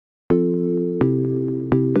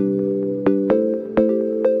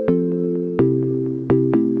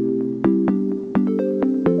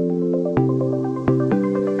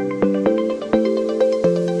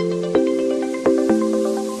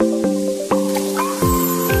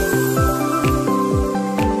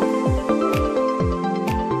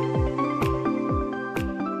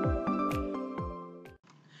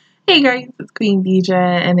Hey guys, it's Queendija,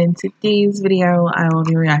 and in today's video, I will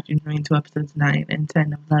be reacting to episodes 9 and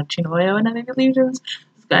 10 of Love Chunibyo and Other Delusions.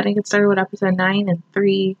 Let's go ahead and get started with episode 9 in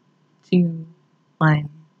 3, 2, 1,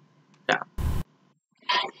 go.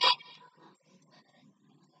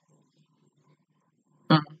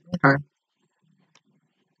 Okay.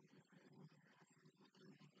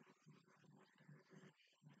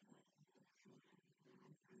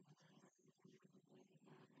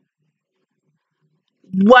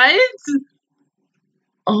 What?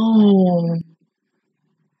 Oh.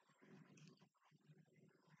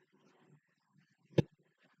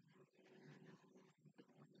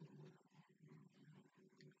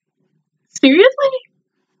 Seriously?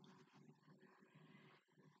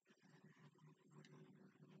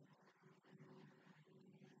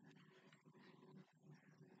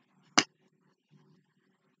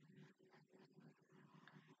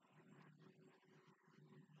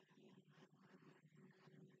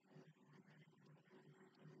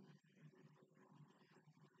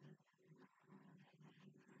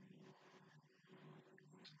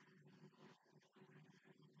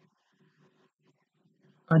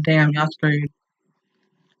 Oh damn, y'all screwed.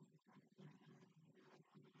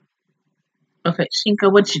 Okay, Shinka,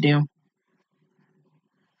 what you do?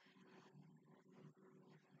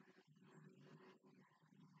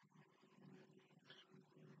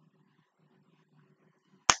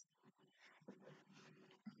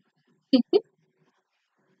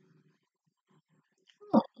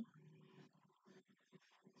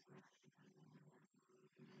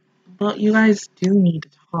 Well, you guys do need to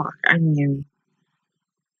talk. I mean,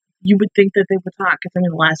 you would think that they would talk, because I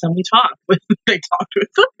mean, the last time we talked, they talked with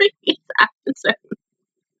somebody episode.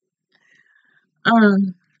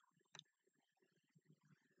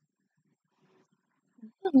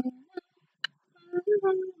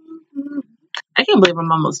 I can't believe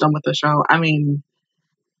I'm almost done with the show. I mean,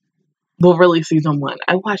 well, really, season 1.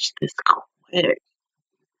 I watched this quick.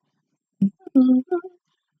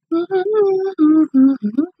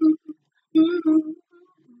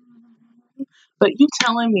 But you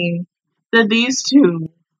telling me that these two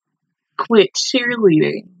quit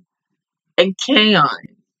cheerleading and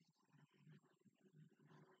Kenjay?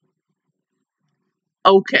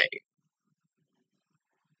 Okay.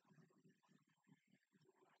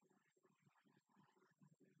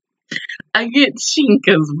 I get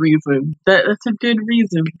Shinka's reason. That's a good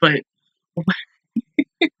reason, but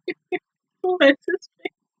let's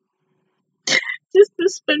just to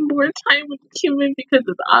spend more time with Cumin because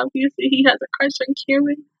it's obvious that he has a crush on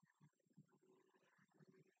Cumin.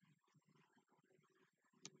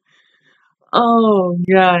 Oh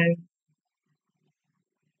god.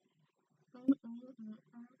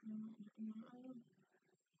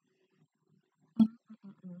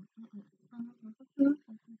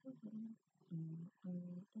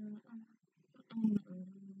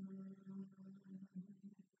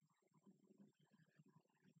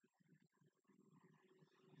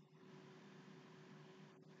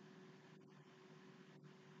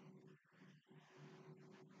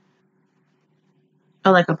 I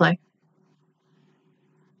like a play.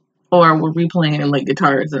 Or we're replaying like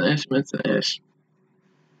guitars and instruments and ish.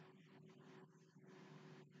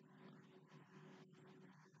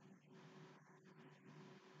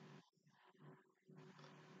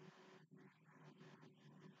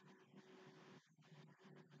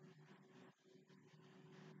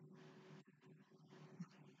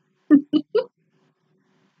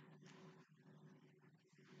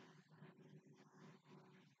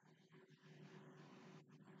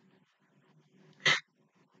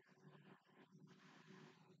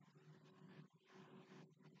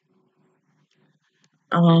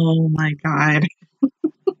 Oh my god.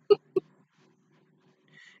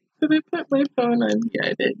 Did I put my phone on? Yeah,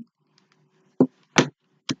 I did.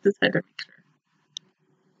 Just had to make sure.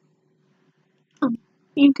 Oh,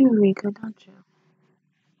 you do, Rika, don't you?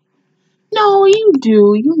 No, you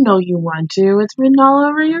do. You know you want to. It's written all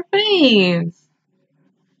over your face.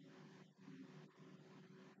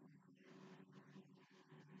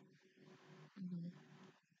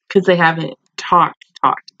 Because they haven't talked.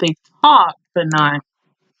 They talked, but not.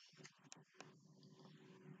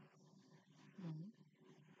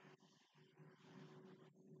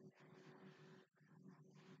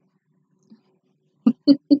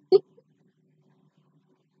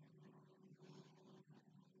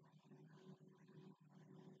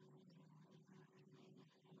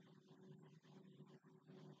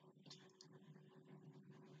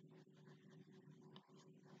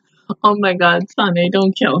 Oh my god, Sonny,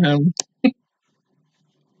 don't kill him.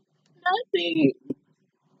 Nothing.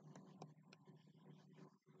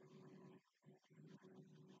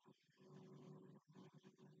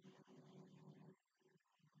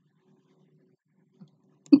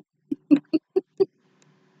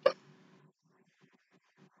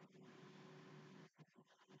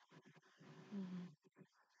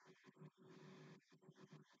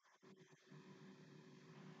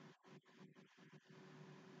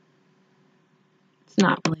 It's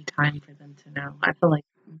not really time for them to know. I feel like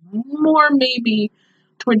more maybe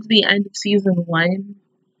towards the end of season 1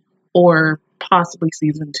 or possibly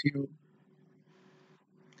season 2.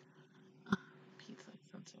 Pizza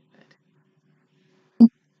sounds so good.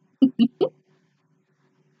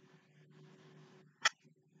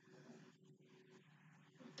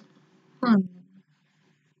 Hmm.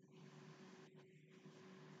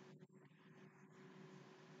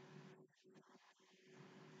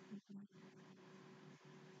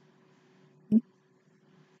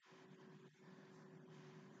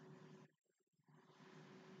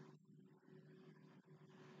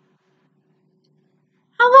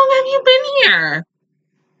 How long have you been here?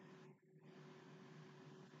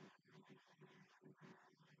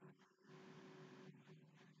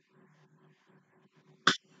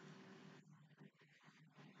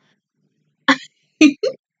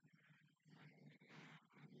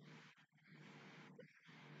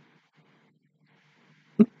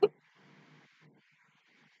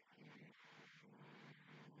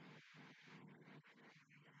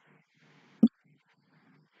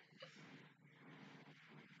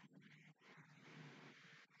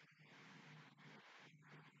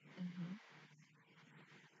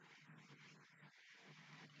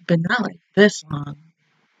 But not like this long.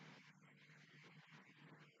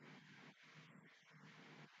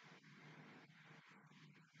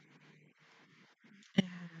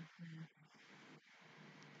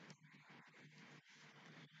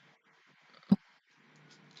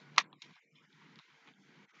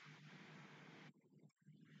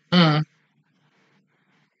 Mm.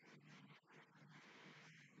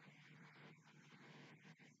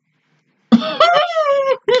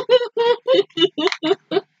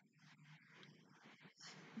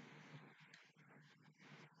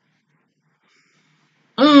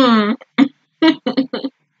 Mm.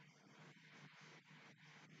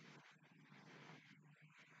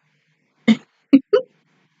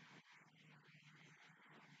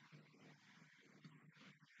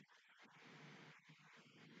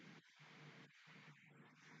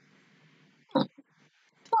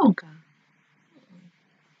 Oh god.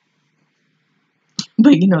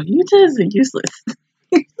 But Yuta isn't useless.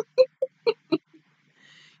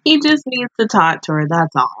 He just needs to talk to her,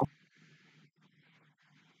 that's all.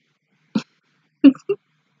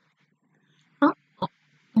 Oh,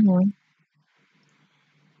 mhm.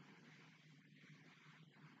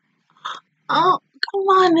 Oh, come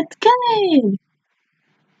on, it's good.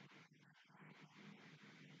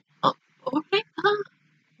 Oh, okay.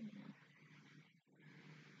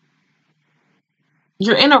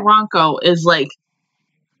 Your inner Ronco is like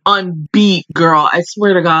unbeat, girl. I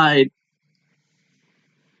swear to God.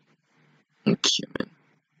 Cute.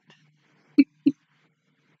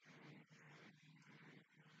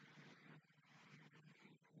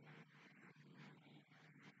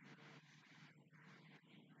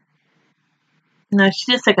 No, she's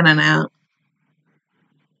just taking a nap.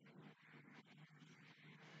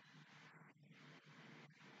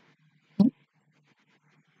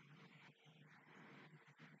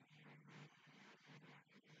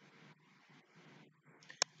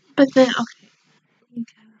 But then, okay.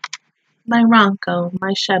 My Ronco,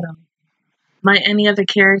 my Shadow, my any other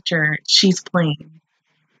character she's playing.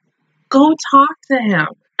 Go talk to him.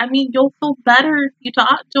 I mean, you'll feel better if you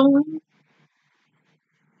talk to him.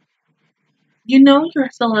 You know you're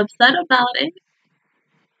so upset about it.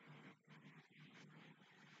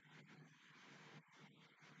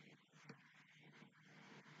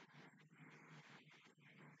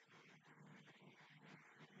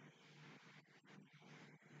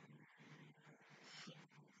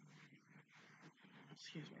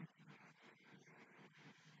 Excuse me.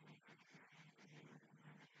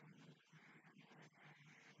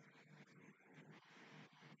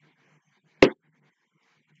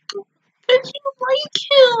 But you like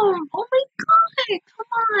him. Oh my god, come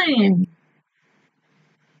on.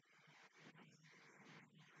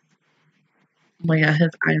 Oh my god,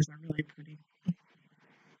 his eyes are really pretty.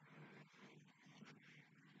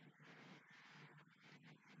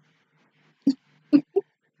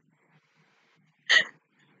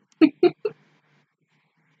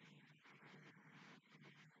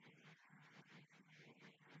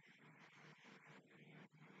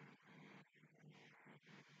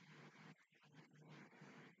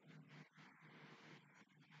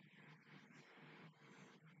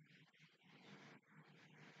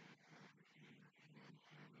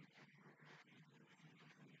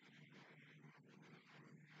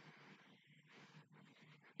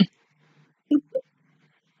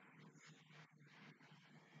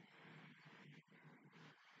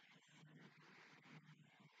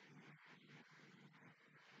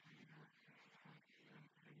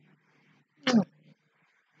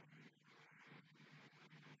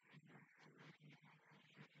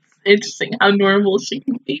 interesting how normal she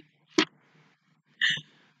can be.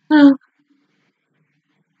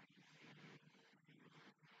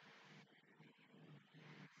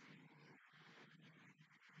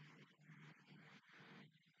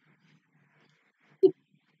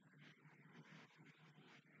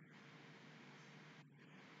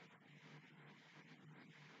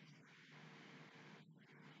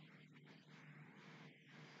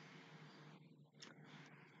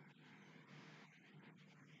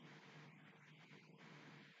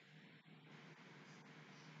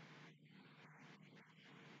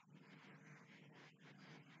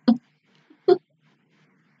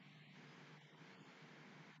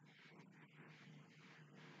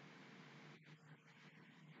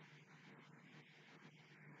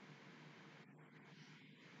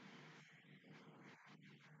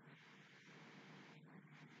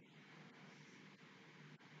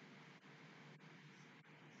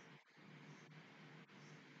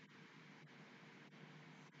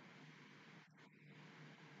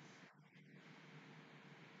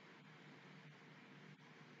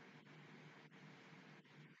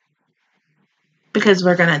 Because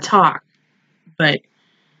we're gonna talk, but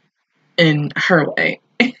in her way.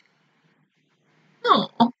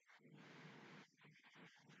 Oh.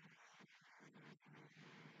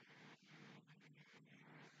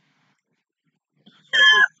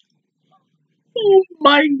 Oh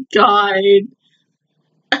my god.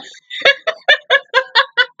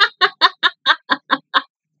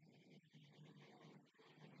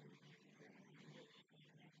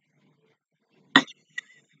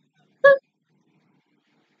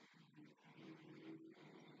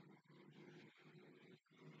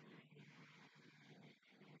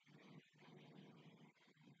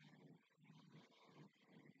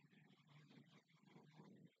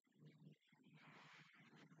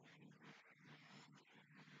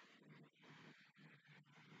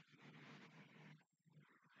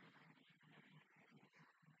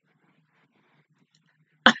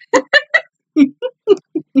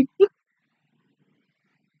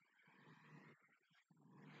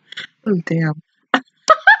 Oh damn.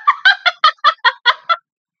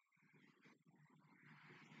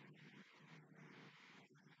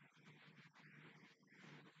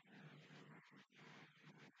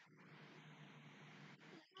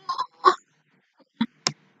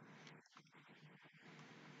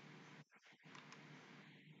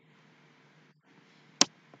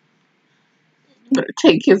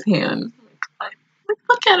 Take his hand.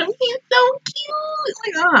 Look at him, he's so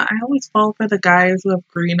cute. Like, I always fall for the guys who have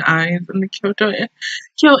green eyes in the Kyo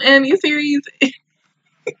Annie series.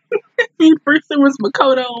 First it was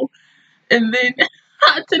Makoto, and then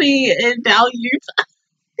Hatsune and Delusions.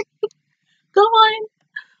 Go on.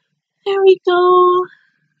 There we go.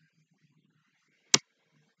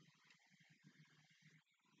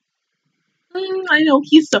 I know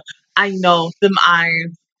he's so. I know them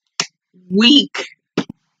eyes weak.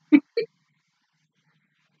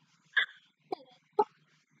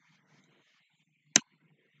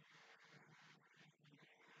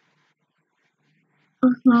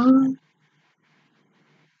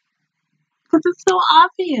 Because it's so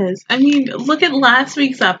obvious. I mean, look at last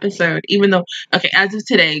week's episode. Even though, okay, as of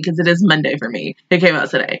today, because it is Monday for me, it came out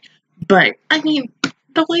today. But I mean,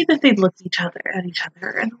 the way that they look at each other, and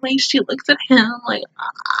the way she looks at him, like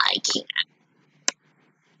I can't.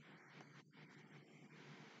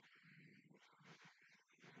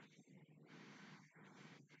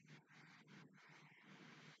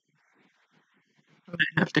 I'm gonna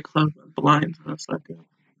have to close the blinds in a second.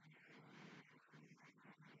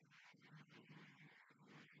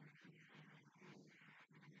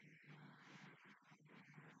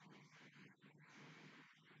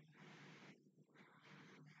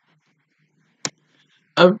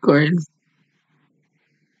 Of course.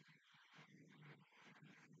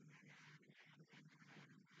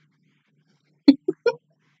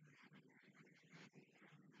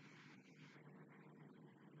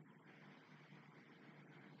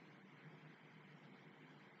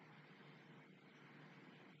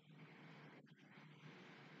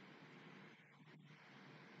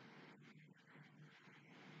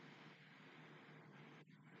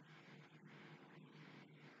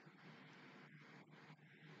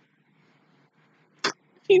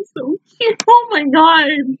 He's so cute. Oh my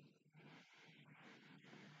god.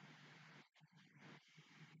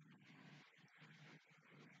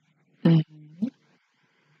 Mhm.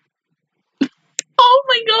 Oh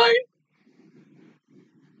my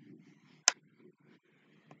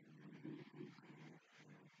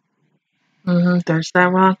god. There's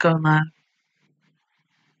that Rocco laugh.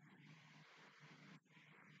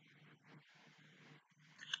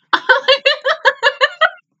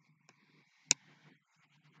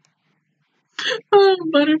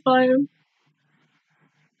 Butterflies.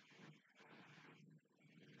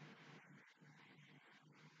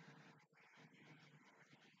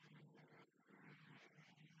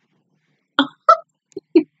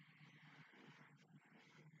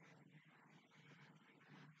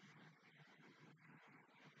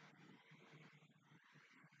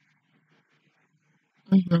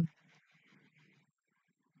 Mm-hmm.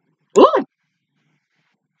 Ooh.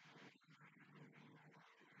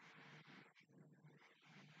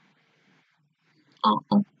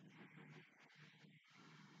 Oh.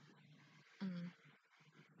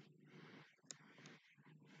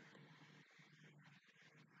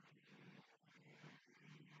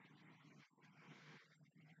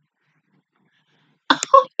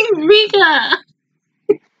 Higa.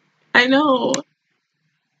 I know.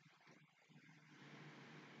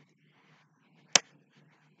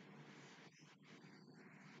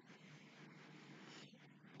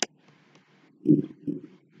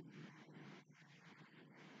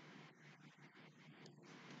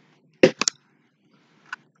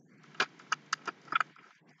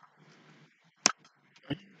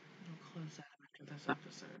 We'll close that after this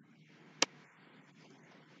episode.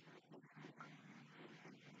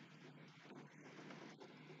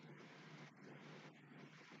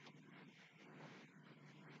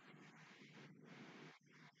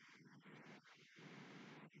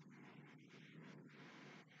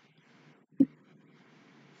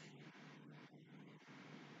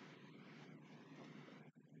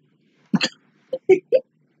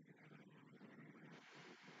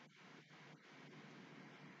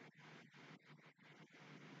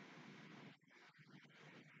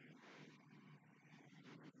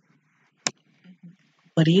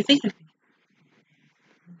 What do you think of me?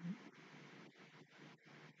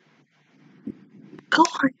 Go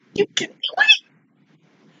on. You can do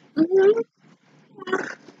it. Mm-hmm.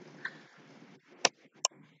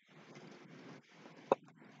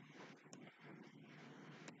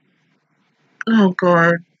 Oh,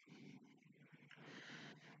 God.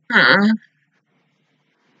 Uh-uh.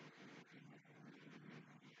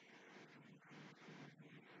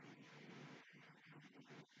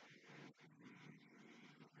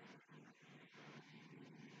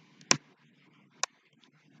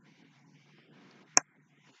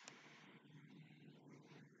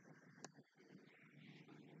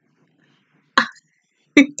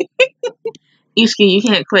 Yuki, you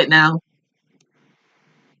can't quit now.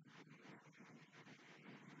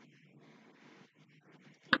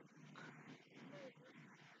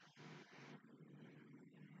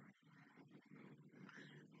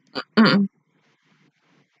 Mm-mm.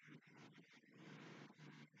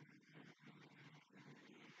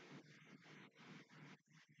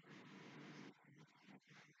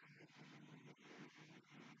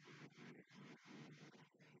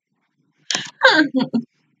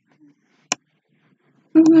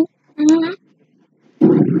 Mm-hmm. Mm-hmm.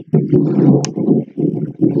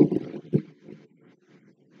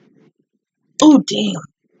 Oh, damn.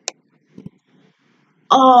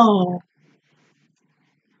 Oh.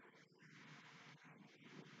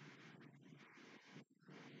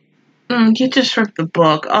 You just ripped the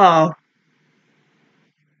book. Oh.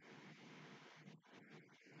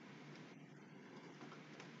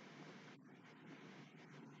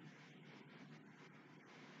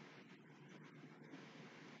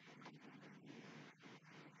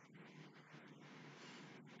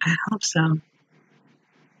 I hope so.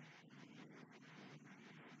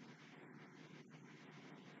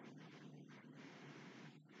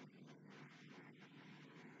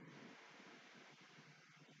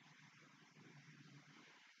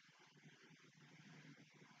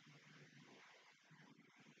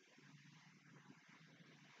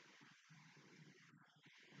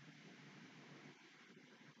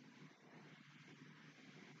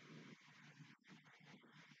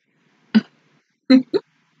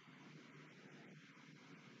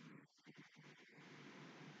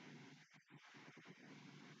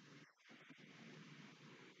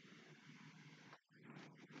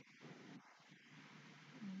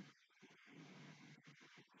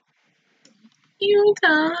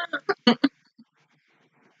 Yuka.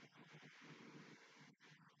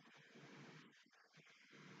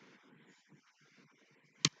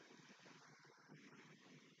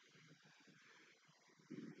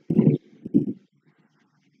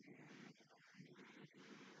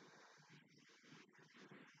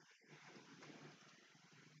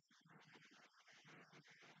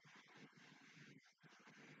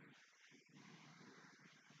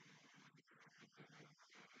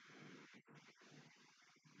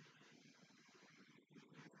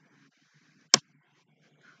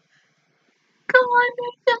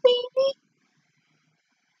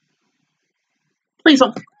 Please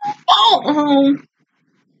don't. Oh.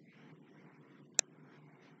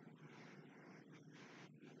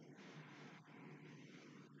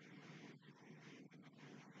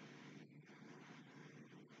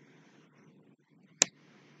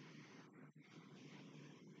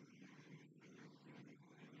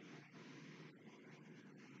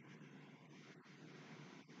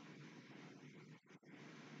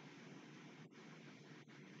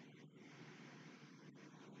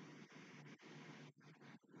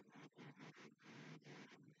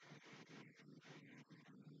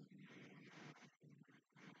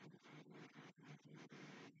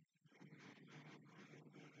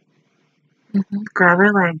 Grab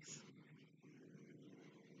her legs.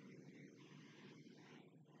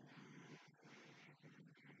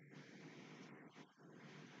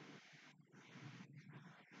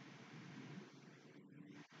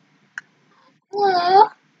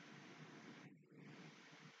 Oh.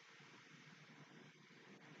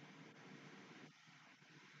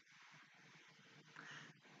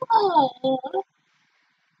 Oh.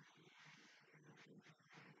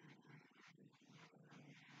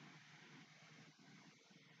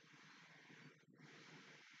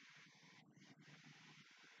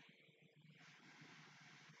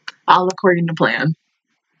 All according to plan.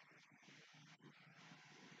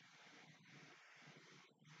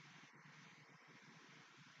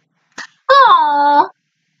 Aww.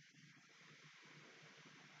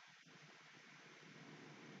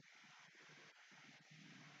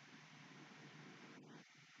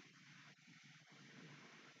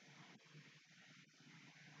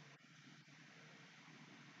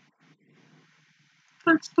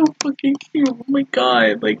 That's so fucking cute. Oh my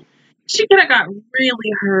god. Like, she could have got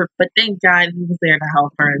really hurt, but thank God he was there to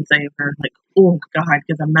help her and save her. Like, oh god,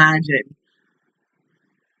 because imagine.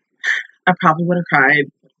 I probably would have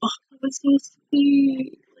cried. Oh, that was so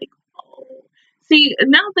sweet. Like, oh. See,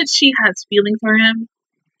 now that she has feelings for him,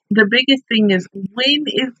 the biggest thing is, when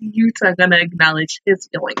is Yuta gonna acknowledge his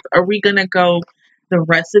feelings? Are we gonna go the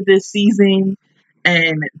rest of this season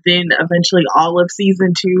and then eventually all of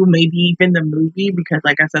season 2, maybe even the movie? Because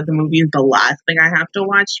like I said, the movie is the last thing I have to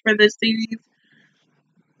watch for this series.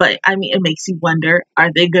 But I mean, it makes you wonder,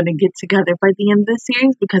 are they gonna get together by the end of the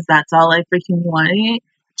series? Because that's all I freaking want.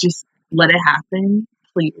 Just let it happen,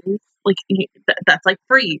 please. Like, that's like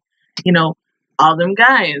free. You know, all them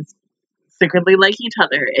guys secretly like each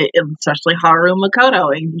other, especially Haru and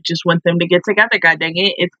Makoto, and you just want them to get together. God dang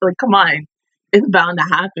it! It's like, come on, it's bound to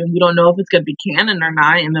happen. We don't know if it's gonna be canon or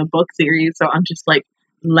not in the book series, so I'm just like,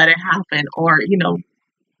 let it happen, or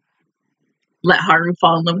let Haru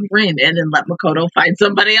fall in love with Rin, and then let Makoto find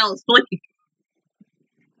somebody else, please,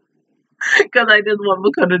 because I just want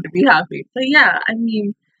Makoto to be happy. But yeah, I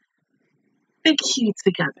mean, they're cute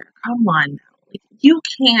together. Come on, now. Like, you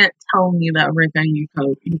can't tell me that Rick and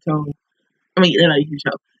Yuto,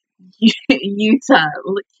 Yuta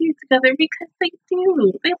look cute together, because they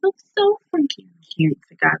do. They look so freaking cute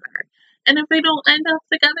together. And if they don't end up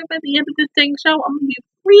together by the end of this dang show, I'm gonna be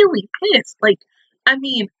really pissed. Like, I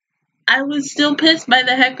mean, I was still pissed by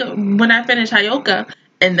the heck of when I finished Hyoka,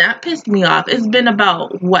 and that pissed me off. It's been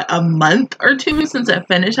about, what, a month or two since I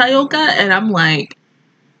finished Hyoka, and I'm like,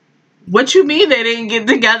 what you mean they didn't get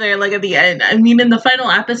together, like, at the end? I mean, in the final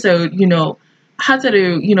episode,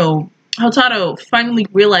 Hotaru finally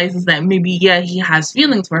realizes that maybe, yeah, he has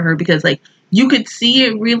feelings for her, because, like, you could see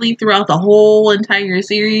it really throughout the whole entire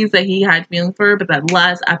series that he had feelings for her, but that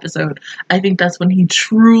last episode, I think that's when he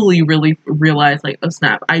truly really realized, like, oh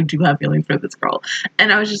snap, I do have feelings for this girl.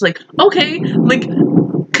 And I was just like, okay, like,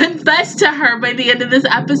 confess to her by the end of this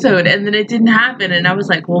episode, and then it didn't happen, and I was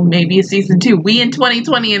like, well, maybe it's season 2. We in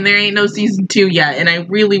 2020 and there ain't no season 2 yet, and I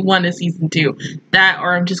really want a season 2. That,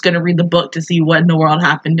 or I'm just gonna read the book to see what in the world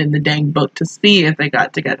happened in the dang book to see if they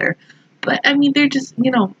got together. But I mean, they're just,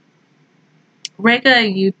 Rega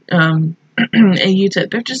and Yuta,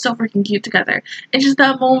 they're just so freaking cute together. And just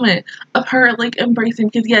that moment of her, like, embracing,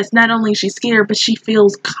 because yes, not only is she scared, but she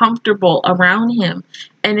feels comfortable around him,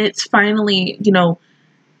 and it's finally, the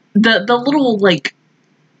little, like,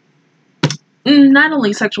 not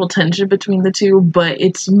only sexual tension between the two, but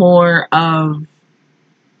it's more of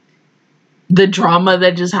the drama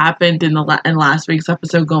that just happened in last week's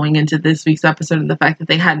episode going into this week's episode, and the fact that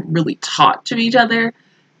they hadn't really talked to each other.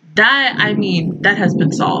 That, I mean, that has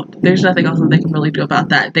been solved. There's nothing else that they can really do about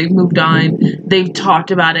that. They've moved on. They've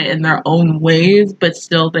talked about it in their own ways, but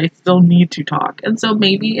still, they still need to talk. And so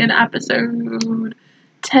maybe in episode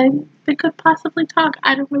 10, they could possibly talk.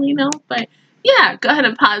 I don't really know, but yeah, go ahead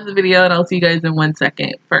and pause the video, and I'll see you guys in 1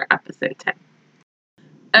 second for episode 10.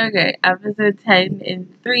 Okay, episode 10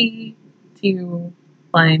 in 3, 2,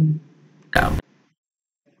 1, go.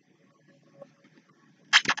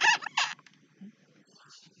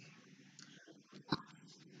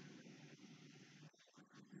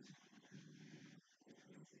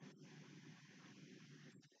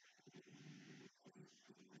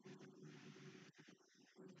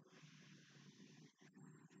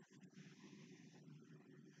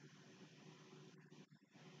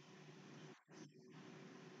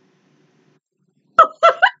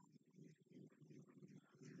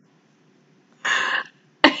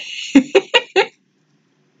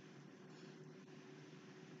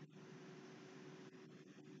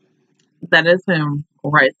 that is him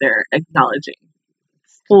right there, acknowledging.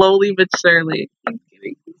 Slowly but surely. I'm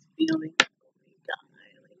getting this feeling.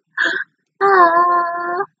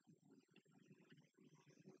 Oh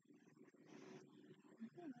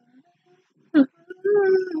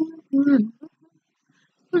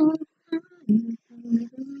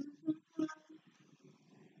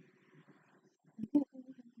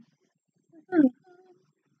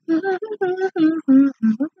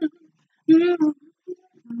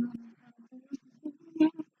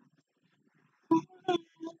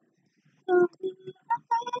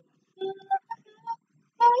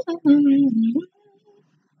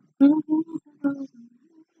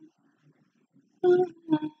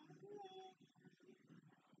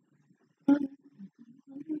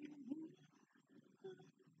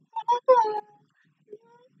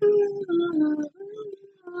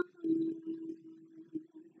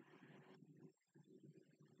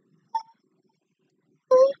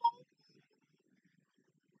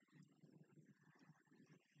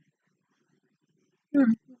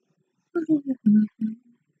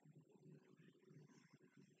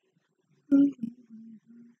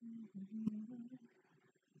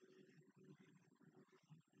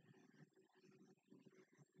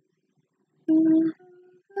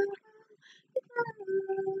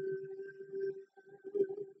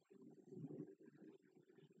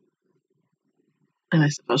And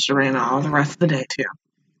it's supposed to rain all the rest of the day, too.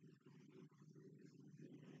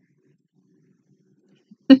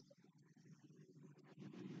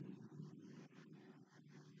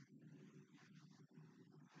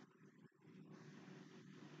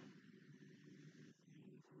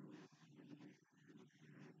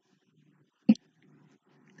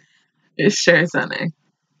 It sure is sunny.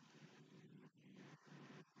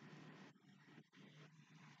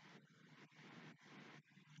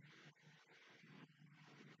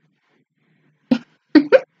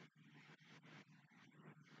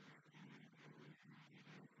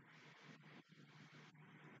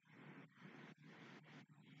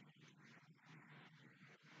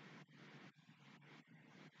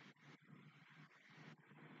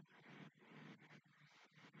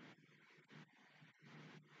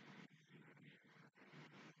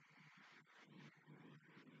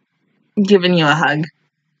 Giving you a hug.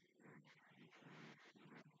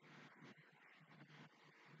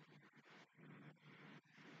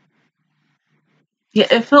 Yeah,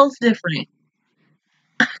 it feels different.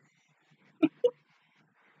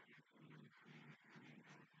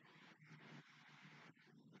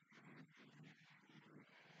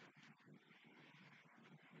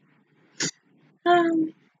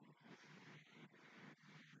 Yeah,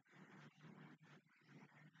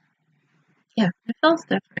 it feels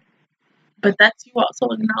different. But that's you also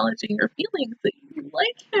acknowledging your feelings that you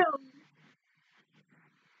like him.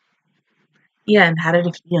 Yeah, and how did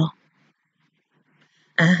it feel?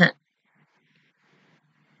 Uh-huh.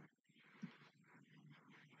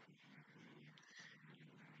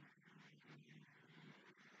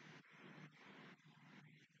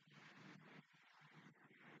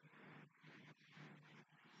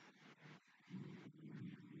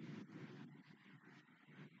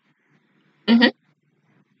 Mm-hmm.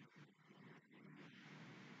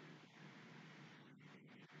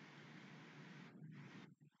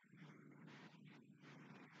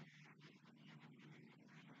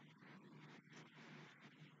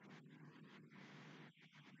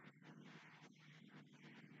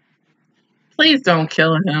 Please don't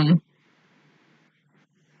kill him.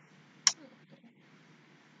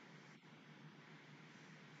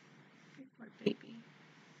 Poor baby.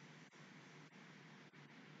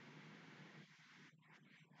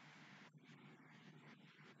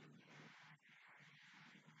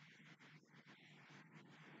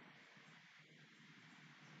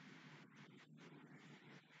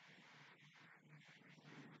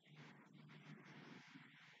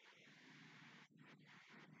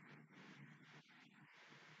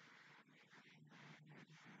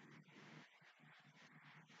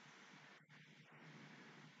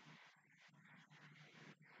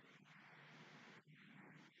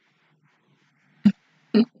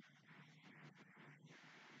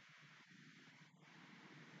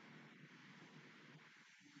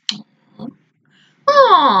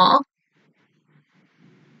 Aww.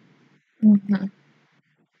 Mm-hmm.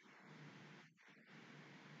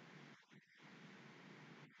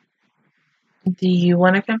 Do you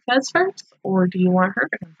want to confess first, or do you want her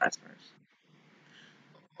to confess first?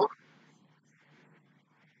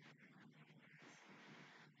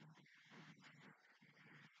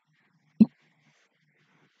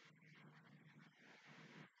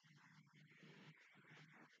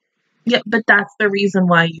 Yeah, but that's the reason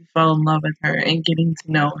why you fell in love with her and getting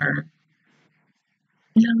to know her.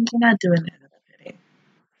 No, you're not doing that.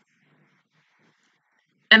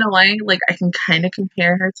 In a way, like I can kind of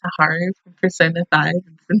compare her to Haru from Persona 5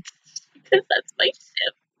 because that's my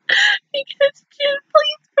ship. Because Jim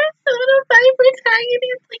plays Persona 5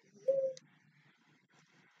 protagonist. Like,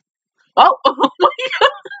 oh my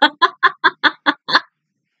god.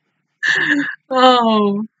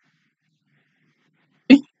 Oh.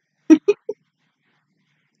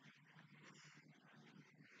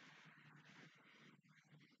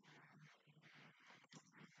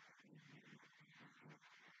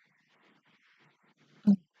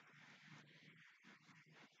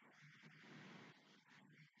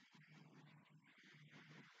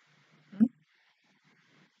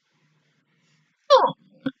 Oh.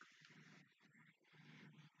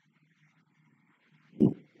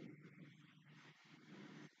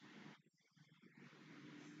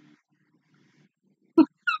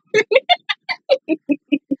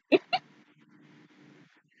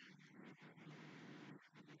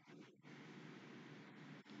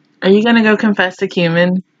 Are you gonna go confess to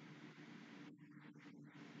Cumin?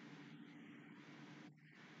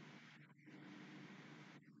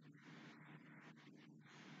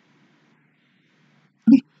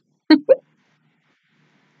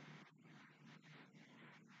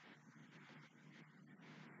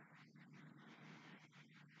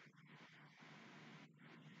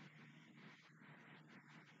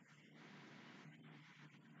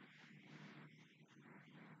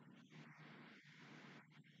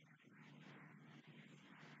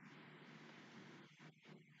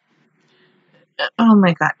 Oh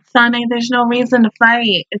my god. Sonny, there's no reason to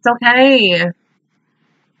fight. It's okay.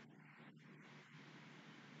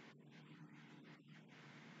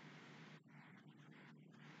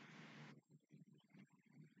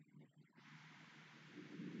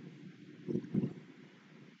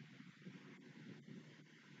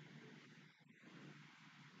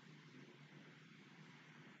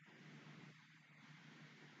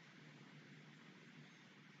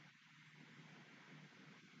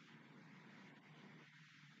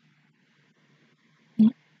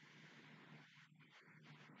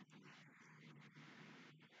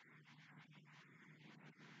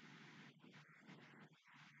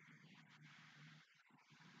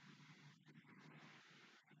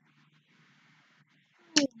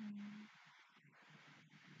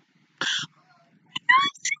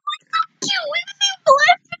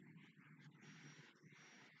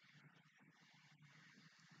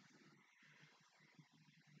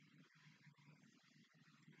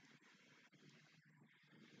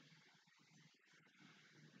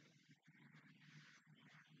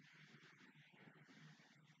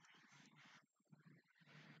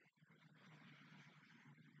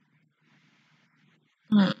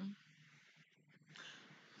 Mm.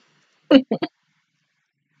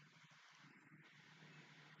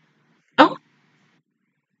 Oh,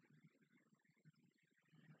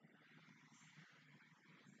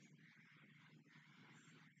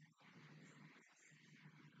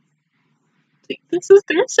 this is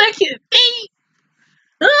their second date.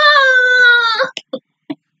 Ah!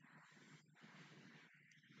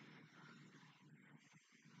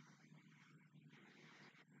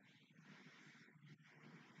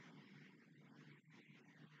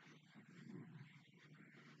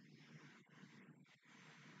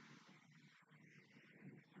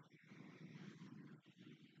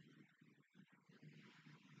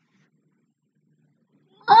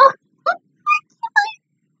 Oh.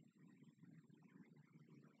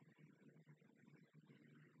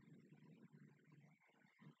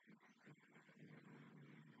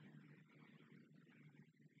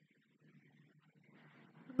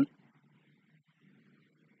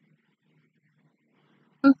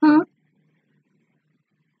 Mm-hmm.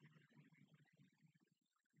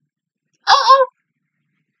 Oh.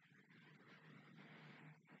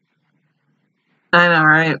 I know,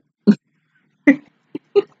 right?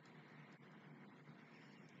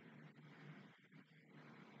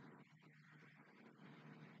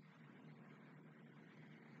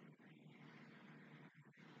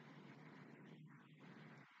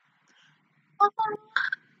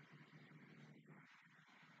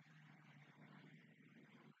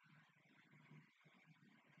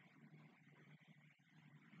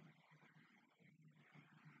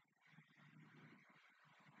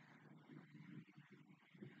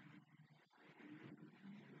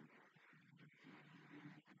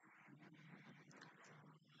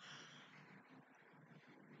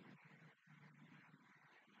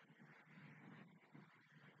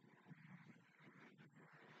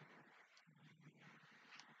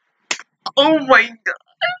 Oh my god.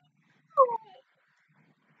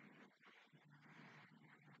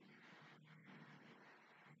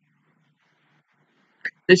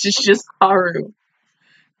 This is just Haru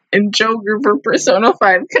and Joker for Persona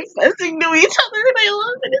 5 confessing to each other, and I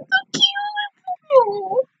love it. It's so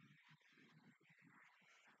cute.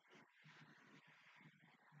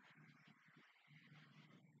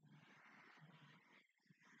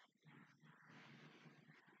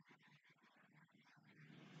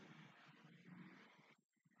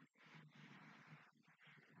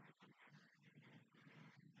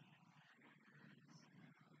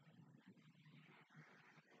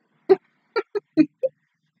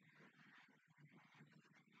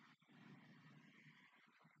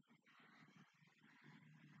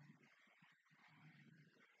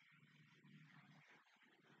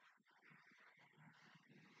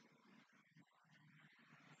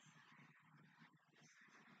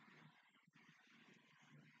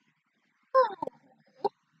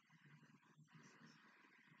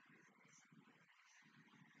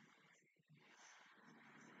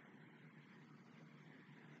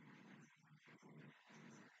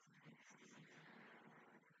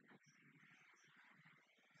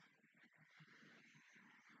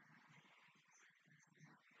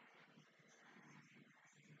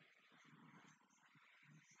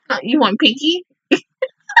 You want Pinky?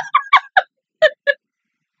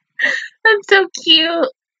 That's so cute.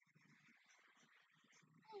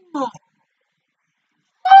 Oh.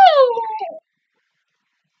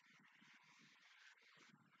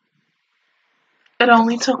 It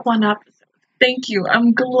only took one episode. Thank you.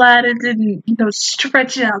 I'm glad it didn't,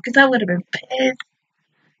 stretch it out, because I would have been pissed.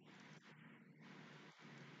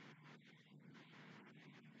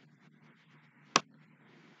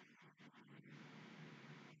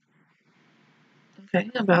 Okay,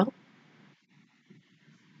 about.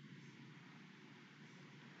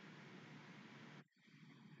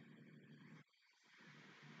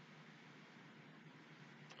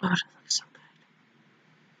 Oh, that looks so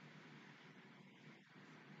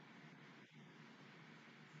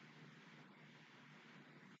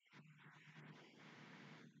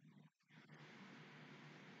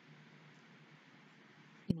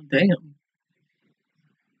good. Damn.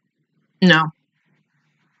 No.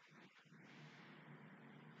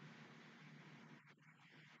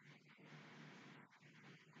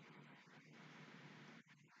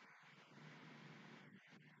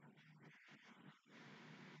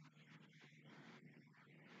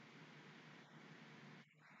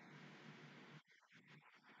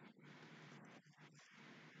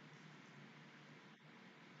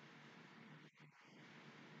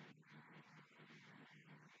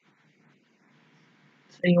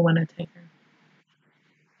 So you want to take her?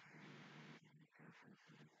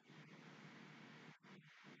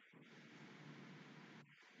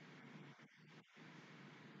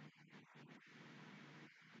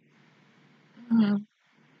 Mm.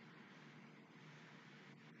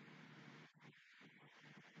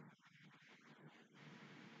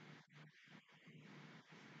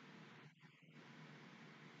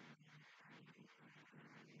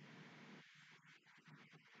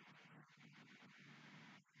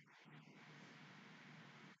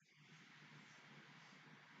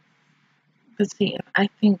 But see, I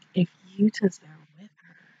think if Yuta's there with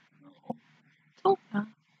her, no, don't.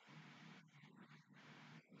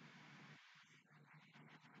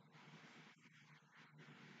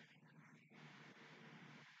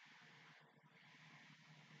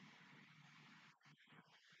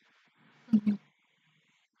 Mhm.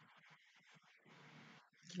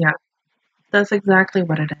 Yeah, that's exactly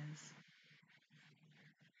what it is.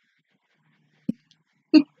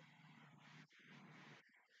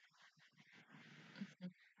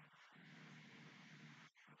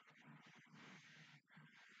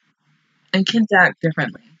 And kids act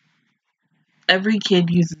differently. Every kid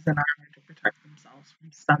uses an armor to protect themselves from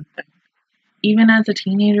something. Even as a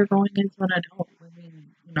teenager going into an adult, living,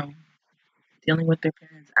 dealing with their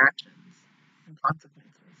parents' actions and consequences.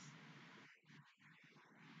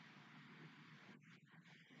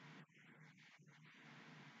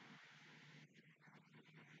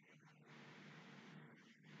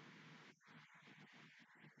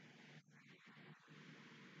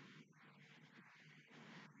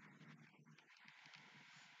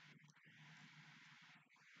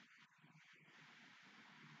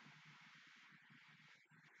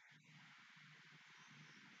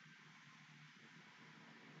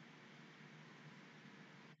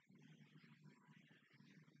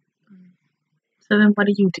 So then what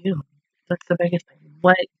do you do? That's the biggest thing.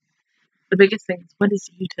 The biggest thing is, what does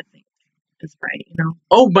Yuta think is right?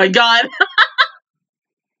 Oh my god!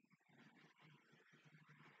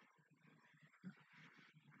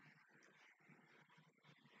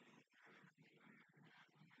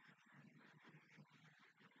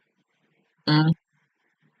 Mm.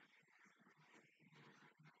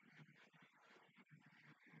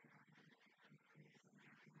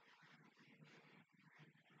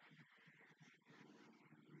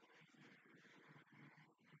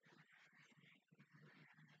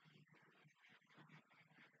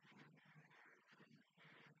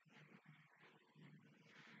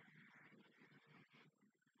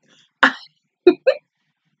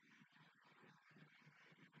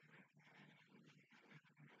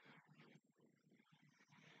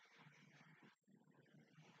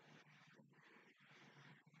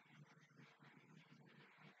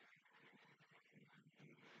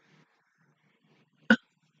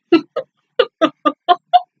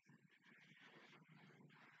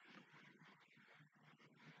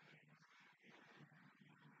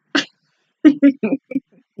 Sonic,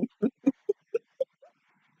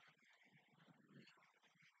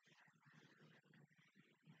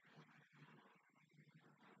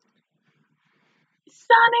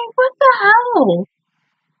 what the hell?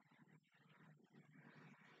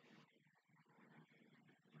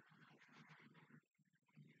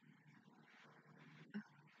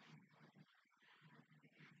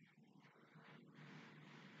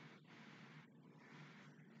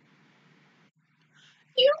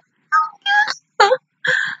 You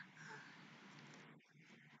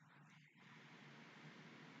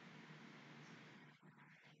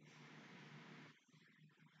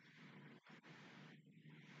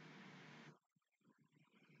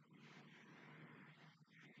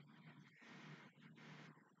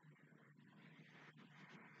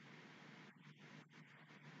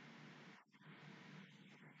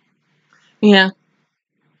Yeah.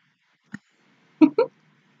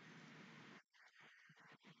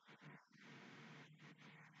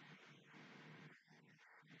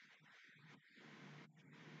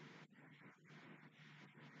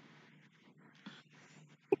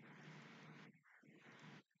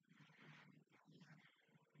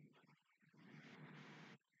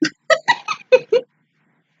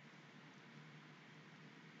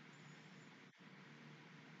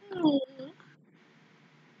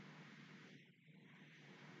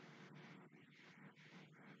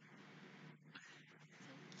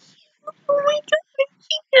 Oh my god, I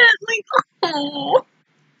can't. Like, oh.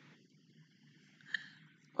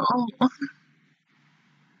 Oh.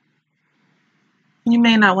 You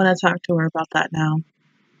may not want to talk to her about that now.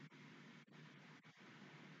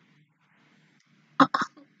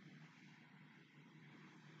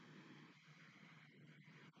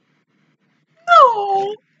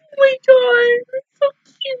 Oh my god, that's so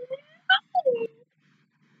cute. Oh.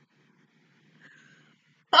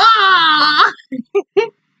 Ah!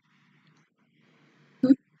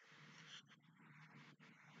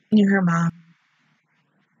 You're her mom.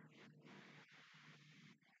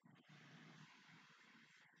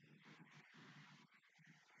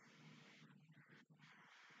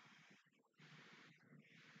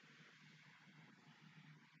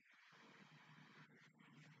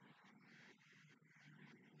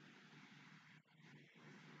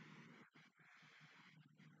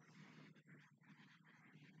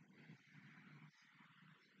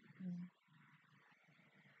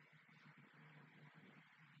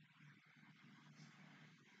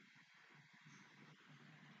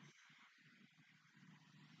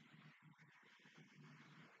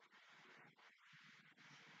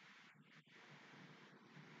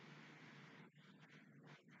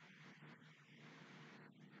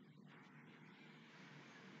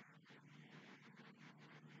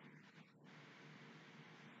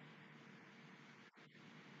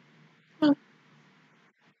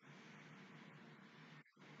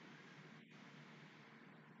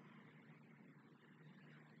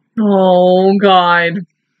 Oh god.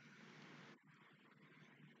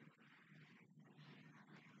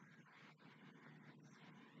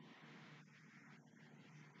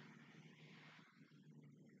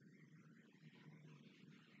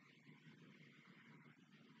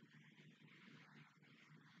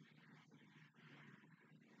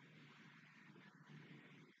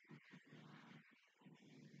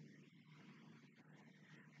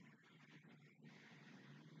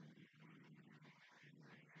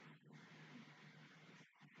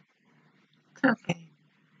 Okay.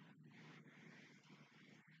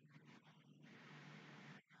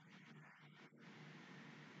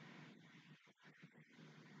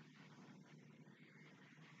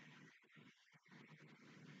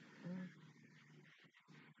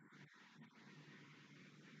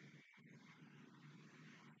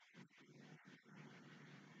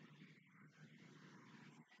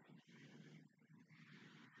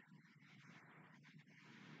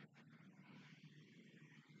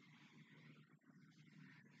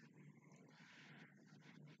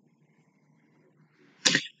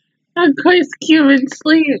 Of course, Cuban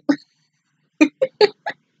sleep.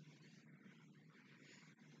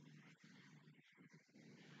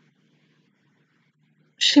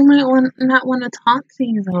 She might not want to talk to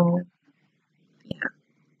you though. Yeah,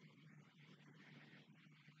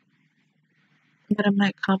 but it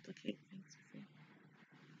might complicate things.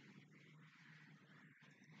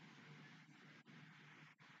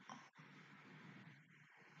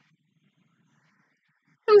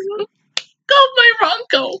 Go, my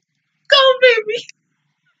Ronco. Go, baby.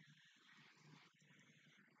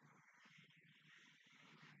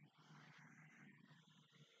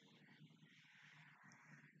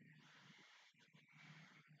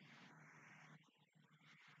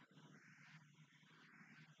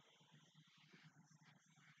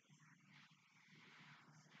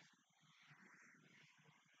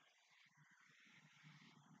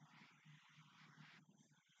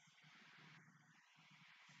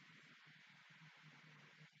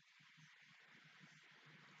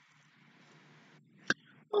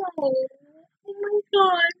 Oh my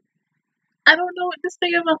god. I don't know what to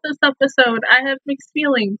say about this episode. I have mixed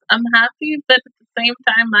feelings. I'm happy, but at the same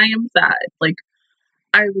time, I am sad. Like,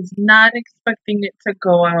 I was not expecting it to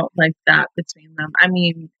go out like that between them. I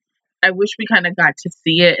mean, I wish we kind of got to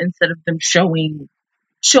see it instead of them showing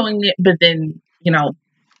it, but then, you know,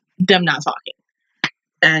 them not talking.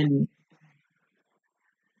 And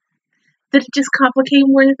did it just complicate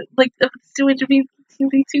more, like, the situation between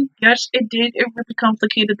these two? Yes, it did. It really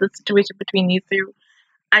complicated the situation between these two.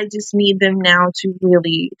 I just need them now to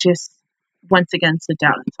really just once again sit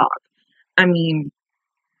down and talk. I mean,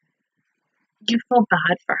 you feel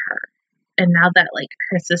bad for her. And now that like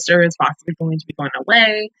her sister is possibly going to be going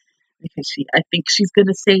away because I think she's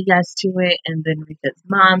gonna say yes to it, and then Rika's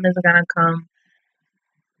mom is gonna come.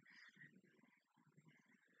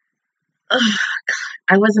 Ugh,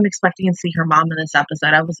 I wasn't expecting to see her mom in this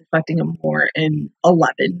episode. I was expecting him more in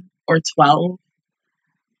 11 or 12.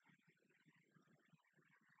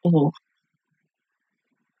 Oh,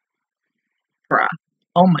 bruh.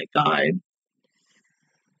 Oh my god.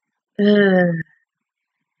 Ugh,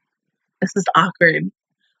 this is awkward.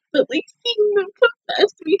 But like seeing them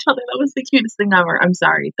confess to each other, that was the cutest thing ever. I'm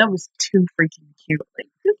sorry. That was too freaking cute. Like,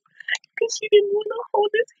 because she didn't want to hold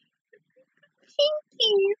his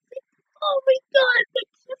pinky. Oh my god,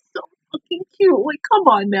 that's just so fucking cute. Like, come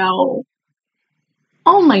on now.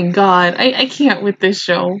 Oh my god, I can't with this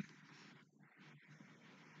show.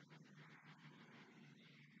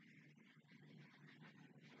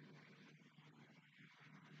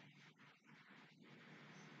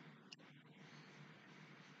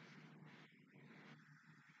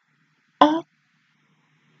 Oh,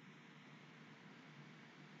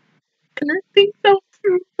 and I think so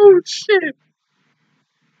too. Oh shit.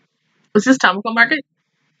 Was this Tomoko Market?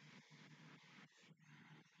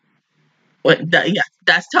 What? Yeah,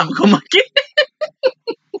 that's Tomoko Market.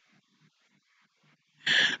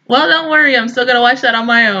 Well, don't worry. I'm still gonna watch that on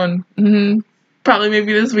my own. Probably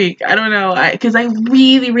maybe this week. I don't know. Because I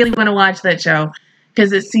really, really want to watch that show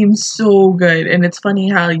because it seems so good. And it's funny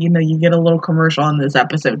how you get a little commercial on this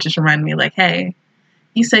episode. Just remind me, like, hey,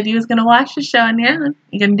 you said you was gonna watch the show, and yeah,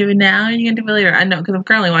 you gonna do it now, or you gonna do it later? I know because I'm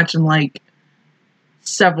currently watching like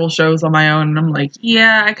several shows on my own, and I'm like,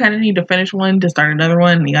 yeah, I kind of need to finish one to start another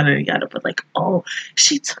one. And yada. But like, oh,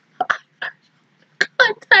 she took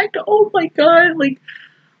contact. Oh my god, like.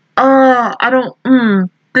 I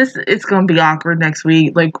don't. This it's gonna be awkward next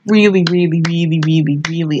week. Like really, really, really, really,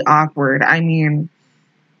 really awkward. I mean,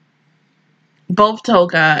 both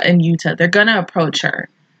Toga and Yuta, they're gonna approach her,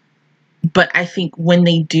 but I think when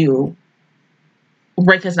they do,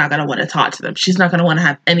 Reika's not gonna want to talk to them. She's not gonna want to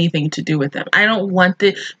have anything to do with them. I don't want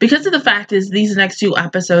because of the fact is these next two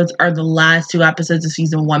episodes are the last two episodes of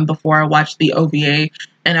season 1 before I watch the OVA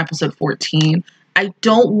and episode 14. I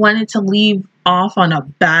don't want it to leave off on a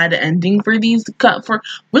bad ending for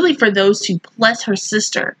for those two plus her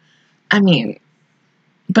sister. I mean,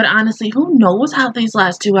 but honestly, who knows how these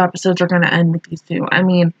last two episodes are gonna end with these two? I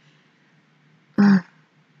mean,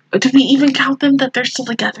 do we even count them that they're still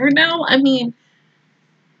together now? I mean,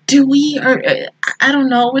 do we? Or I don't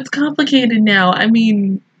know. It's complicated now. I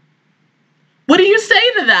mean, what do you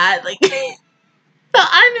say to that? Like,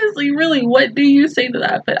 honestly, really, what do you say to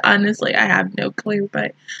that? But honestly, I have no clue.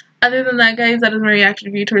 But other than that, guys, that is my reaction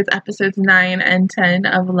review towards episodes 9 and 10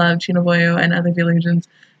 of Love, Chunibyo, and Other Delusions.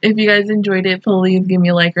 If you guys enjoyed it, please give me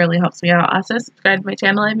a like. It really helps me out. Also, subscribe to my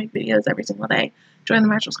channel. I make videos every single day. Join the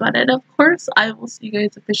Marshall Squad. And of course, I will see you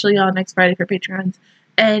guys officially on next Friday for Patreons.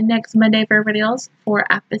 And next Monday for everybody else for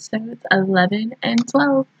episodes 11 and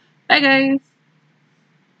 12. Bye, guys.